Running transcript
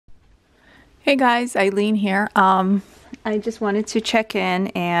Hey guys, Eileen here. I just wanted to check in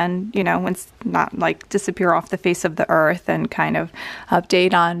and, it's not like disappear off the face of the earth and kind of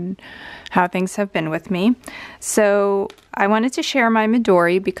update on how things have been with me. So I wanted to share my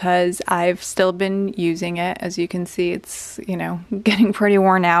Midori because I've still been using it. As you can see, it's, getting pretty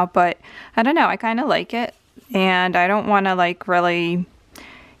worn out, but I don't know, I kind of like it. And I don't want to really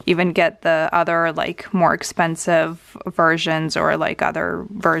even get the other more expensive versions or other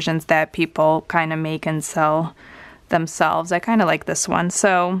versions that people kind of make and sell themselves. I kind of like this one,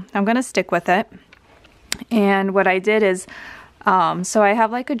 so I'm gonna stick with it. And what I did is so I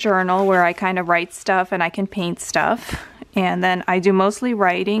have a journal where I kind of write stuff and I can paint stuff, and then I do mostly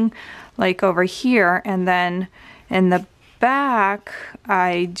writing over here, and then in the back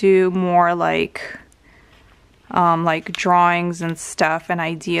I do more drawings and stuff and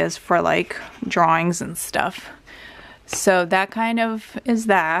ideas for drawings and stuff. So that kind of is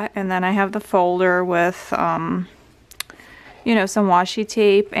that. And then I have the folder with some washi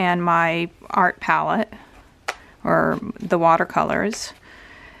tape and my art palette or the watercolors.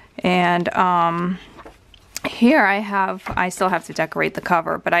 And here I still have to decorate the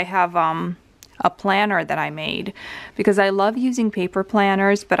cover, but I have a planner that I made because I love using paper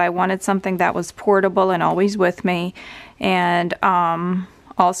planners, but I wanted something that was portable and always with me, and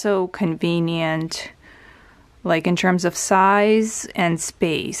also convenient in terms of size and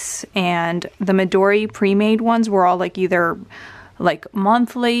space. And the Midori pre-made ones were all either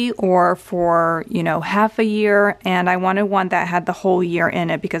monthly or for half a year, and I wanted one that had the whole year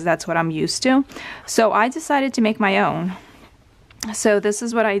in it because that's what I'm used to. So I decided to make my own. So this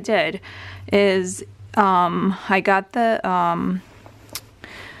is what I did is I got the oh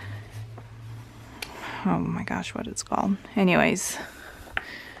my gosh, what it's called. Anyways,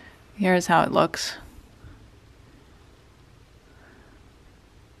 here's how it looks.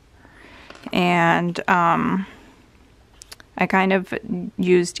 And I kind of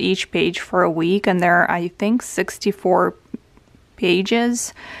used each page for a week, and there are, I think, 64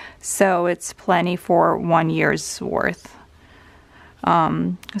 pages, so it's plenty for 1 year's worth.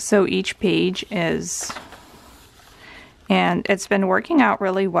 So each page is, and it's been working out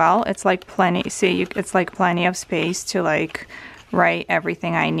really well. It's plenty, see, it's plenty of space to write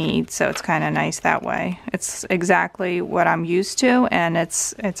everything I need, so it's kind of nice that way. It's exactly what I'm used to, and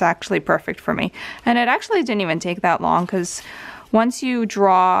it's actually perfect for me. And it actually didn't even take that long, because once you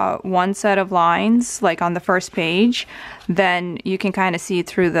draw one set of lines on the first page, then you can kind of see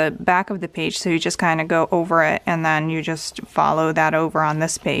through the back of the page, so you just kind of go over it and then you just follow that over on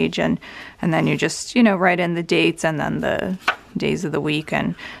this page, and then you just write in the dates and then the days of the week,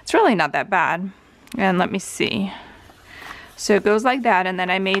 and it's really not that bad. And let me see. So it goes like that, and then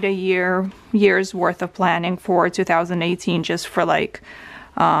I made a year's worth of planning for 2018 just for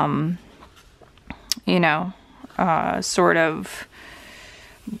sort of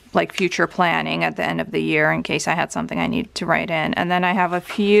future planning at the end of the year in case I had something I needed to write in. And then I have a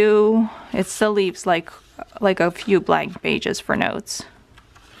few, it still leaves like a few blank pages for notes.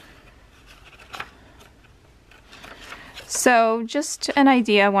 So just an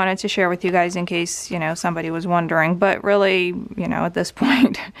idea I wanted to share with you guys in case, somebody was wondering. But really, at this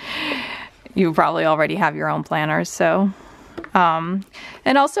point, you probably already have your own planners. So, and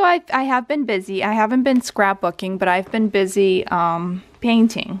also I have been busy. I haven't been scrapbooking, but I've been busy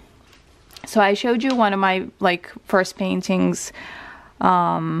painting. So I showed you one of my first paintings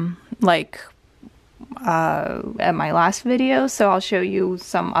at my last video. So I'll show you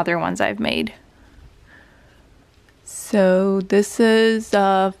some other ones I've made. So this is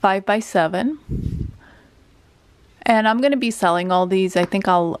 5x7, and I'm going to be selling all these. I think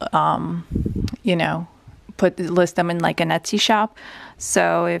I'll, list them in an Etsy shop.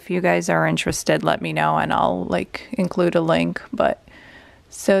 So if you guys are interested, let me know, and I'll include a link. But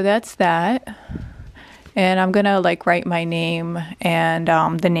so that's that, and I'm going to write my name and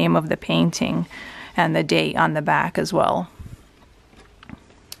the name of the painting and the date on the back as well.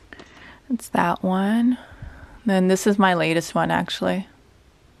 That's that one. Then this is my latest one, actually.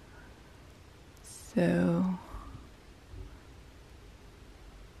 So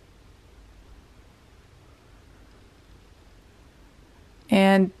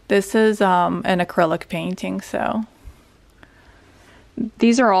and this is an acrylic painting, so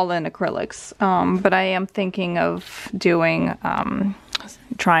these are all in acrylics, but I am thinking of doing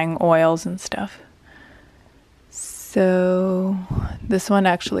trying oils and stuff. So this one,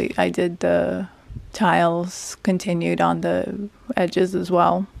 actually, I did the tiles continued on the edges as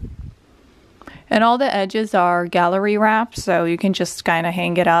well, and all the edges are gallery wrap, so you can just kind of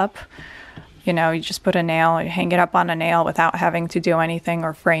hang it up you know, you just put a nail, you hang it up on a nail without having to do anything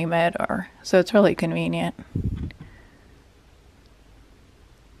or frame it, or so it's really convenient.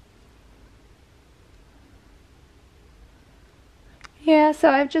 Yeah, so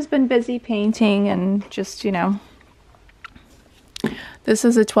I've just been busy painting and just, you know, this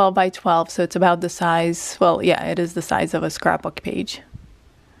is a 12 by 12, so it's about the size, well, yeah, it is the size of a scrapbook page.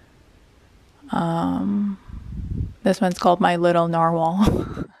 This one's called My Little Narwhal.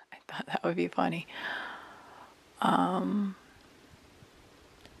 I thought that would be funny.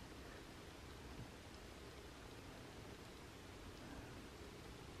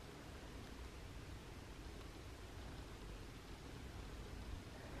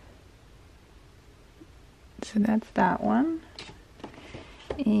 So that's that one.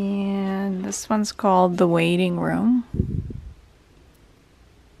 And this one's called The Waiting Room.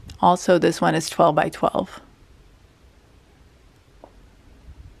 Also, this one is 12 by 12.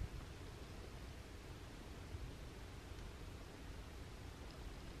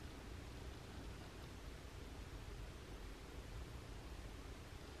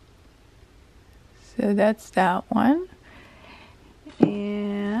 So that's that one.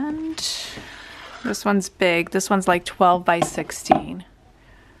 And this one's big. This one's like 12 by 16.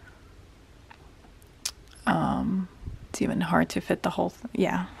 It's even hard to fit the whole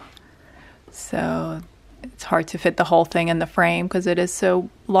yeah. So it's hard to fit the whole thing in the frame because it is so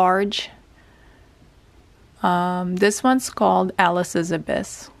large. This one's called Alice's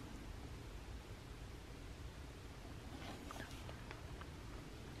Abyss.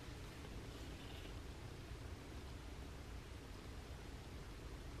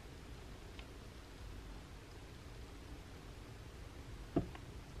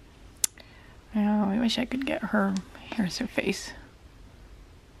 Oh, I wish I could get her. Here's her face.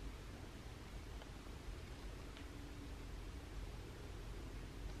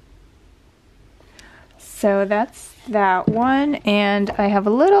 So that's that one, and I have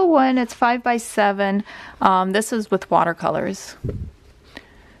a little one. It's 5 by 7. This is with watercolors.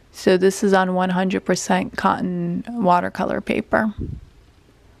 So this is on 100% cotton watercolor paper.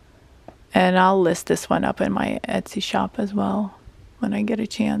 And I'll list this one up in my Etsy shop as well when I get a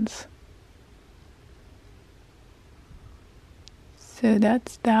chance. So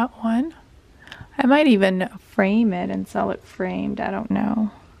that's that one. I might even frame it and sell it framed. I don't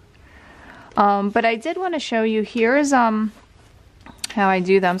know. But I did want to show you, here's how I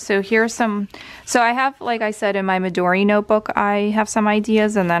do them. So here's some, so I have, like I said, in my Midori notebook, I have some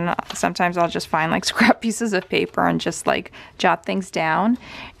ideas, and then sometimes I'll just find like scrap pieces of paper and just like jot things down.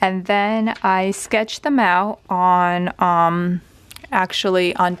 And then I sketch them out on,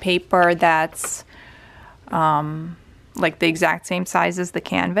 actually on paper that's, like the exact same size as the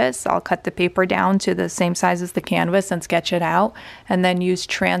canvas. I'll cut the paper down to the same size as the canvas and sketch it out, and then use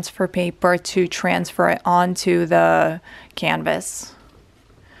transfer paper to transfer it onto the canvas.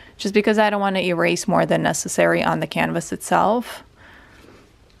 Just because I don't want to erase more than necessary on the canvas itself.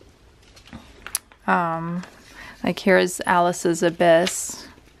 Like here's Alice's Abyss,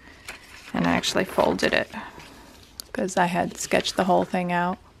 and I actually folded it because I had sketched the whole thing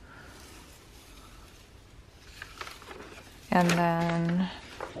out. And then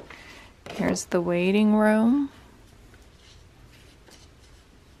here's The Waiting Room.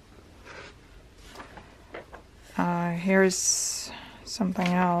 Here's something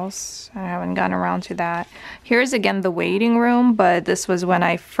else. I haven't gotten around to that. Here's again The Waiting Room, but this was when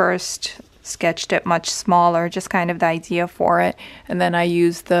I first sketched it much smaller, just kind of the idea for it. And then I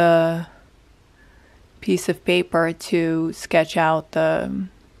used the piece of paper to sketch out the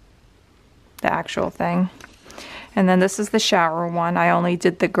actual thing. And then this is the shower one. I only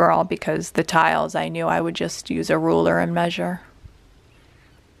did the girl because the tiles I knew I would just use a ruler and measure.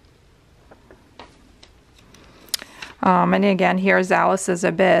 And again, here's Alice's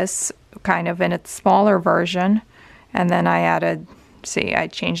Abyss, kind of in its smaller version. And then I added, see, I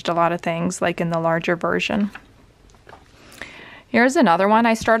changed a lot of things like in the larger version. Here's another one.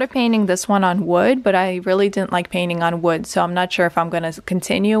 I started painting this one on wood, but I really didn't like painting on wood, so I'm not sure if I'm going to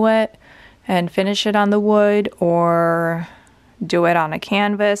continue it and finish it on the wood or do it on a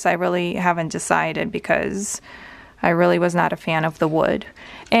canvas. I really haven't decided because I really was not a fan of the wood.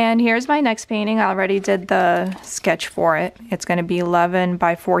 And here's my next painting. I already did the sketch for it. It's going to be 11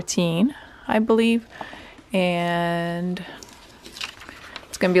 by 14, I believe. And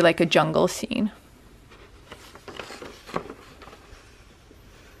it's going to be like a jungle scene.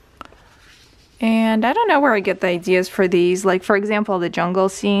 And I don't know where I get the ideas for these. Like, for example, the jungle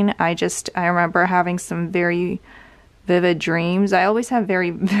scene, I remember having some very vivid dreams. I always have very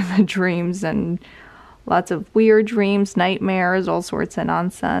vivid dreams, and lots of weird dreams, nightmares, all sorts of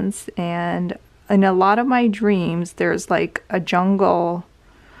nonsense. And in a lot of my dreams, there's like a jungle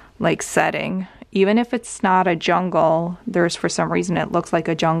like setting. Even if it's not a jungle, there's for some reason it looks like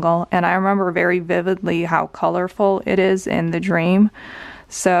a jungle. And I remember very vividly how colorful it is in the dream.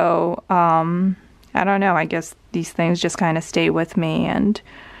 So, I don't know, I guess these things just kind of stay with me, and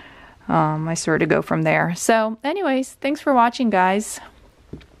I sort of go from there. So anyways, thanks for watching, guys.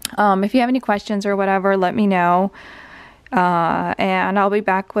 If you have any questions or whatever, let me know. And I'll be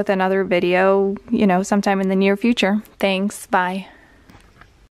back with another video, you know, sometime in the near future. Thanks. Bye.